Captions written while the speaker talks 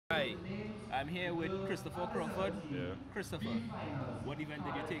I'm here with Chrstopher Crawford. Yeah. Chrstopher, what event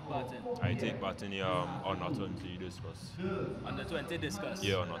did you take part in? I take part in the NAAATT Discus. Under 20 Discus?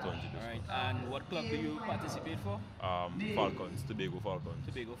 Yeah, NAAATT Discus. Alright, and what club do you participate for? Falcons, Tobago Falcons.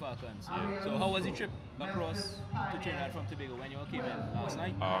 Tobago Falcons. Yeah. So how was the trip across to Trinidad from Tobago when you all came in last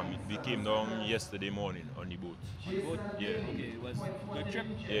night? We came down yesterday morning on the boat. On the boat? Yeah. Okay, it was a good trip?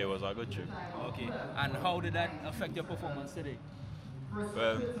 Yeah, it was a good trip. Okay, and how did that affect your performance today?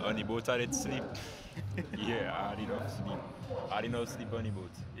 Well, on the boat I did sleep. Yeah, I had enough sleep. I had enough sleep on the boat.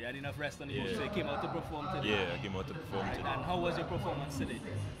 You had enough rest on the boat, so you came out to perform today? Yeah, I came out to perform Right, today. and how was your performance today?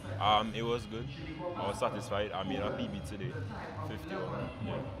 It was good. I was satisfied. I made a PB today. 51.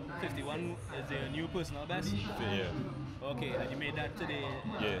 Yeah. 51 is your new personal best? Yeah. Okay, and you made that today?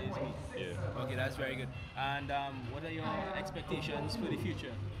 Yeah. Today's meet? Yeah. Okay, that's very good. And what are your expectations for the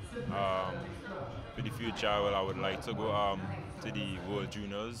future? For the future, well, I would like to go to the World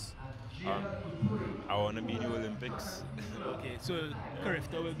Juniors. I want to be in the Olympics. Okay, so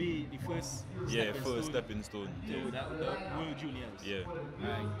CARIFTA will be the first stepping stone. To the World Juniors. Yeah.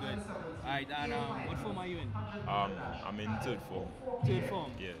 Alright, good. Alright, and what form are you in? I'm in third form. Third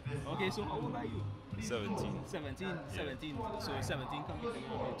form? Yeah. Okay, so how old are you? 17. 17? Yeah. 17. So 17 competing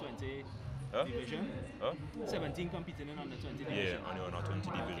in the 20 Huh? division? Huh? 17 competing in under 20 division? Yeah, on the under 20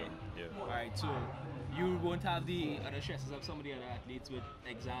 division. Okay. Yeah. Alright, so you won't have the other stresses of some of the other athletes with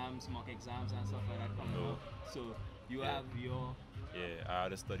exams, mock exams and stuff like that coming No. up. So you have your... Yeah, I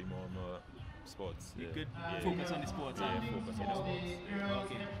had to study more sports. You Yeah. could Yeah. focus on the sports. Yeah, and, focus on the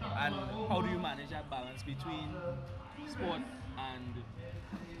sports. Okay. And how do you manage that balance between sport and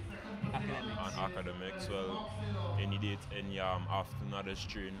academics? And academics, well, any afternoon I just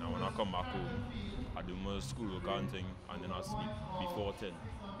train, and when I come back home, I do my schoolwork and thing, and then I sleep before 10.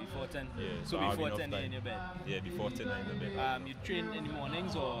 Before 10? Yeah, So I have before enough 10 you're in time. your bed? Yeah, before 10 I'm in the bed. You train in the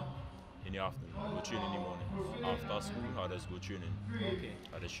mornings or? In the afternoon, I go train in the morning. After school, I just go training. Okay.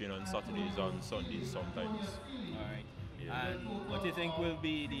 I just train on Saturdays and Sundays sometimes. Alright. Yeah. And what do you think will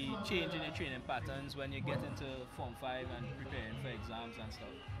be the change in your training patterns when you get into Form 5 and preparing for exams and stuff?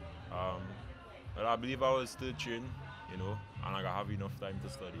 Well, I believe I will still train, and I have enough time to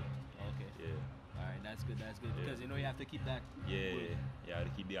study. Okay. Yeah. Alright, that's good, Yeah. because you have to keep that. Yeah, to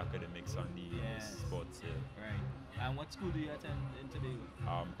keep the academics and the Yes. sports. Yeah. Right. And what school do you attend in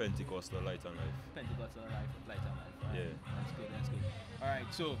Tobago? Pentecostal Light and Life. Pentecostal Light and Life. Right? Yeah. That's good.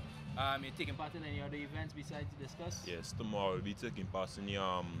 Alright, so you're taking part in any other events besides the Discus? Yes, tomorrow we'll be taking part in the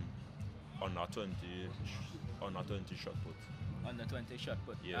under 20 shot put. Under 20 shot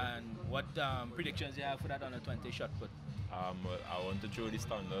put. Yeah. And what predictions do you have for that under 20 shot put? Well, I want to throw the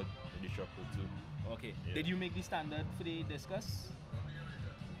standard in the shot put too. Okay. Yeah. Did you make the standard for the Discus?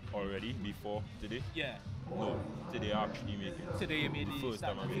 Already before today? Yeah. No, today I actually make it. Today you made the first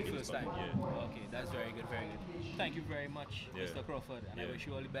time standard I for make the it. first time? Yeah. Okay, that's very good, very good. Thank you very much, Yeah. Mr. Crawford, and I Yeah. wish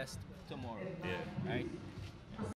you all the best tomorrow. Yeah. Right?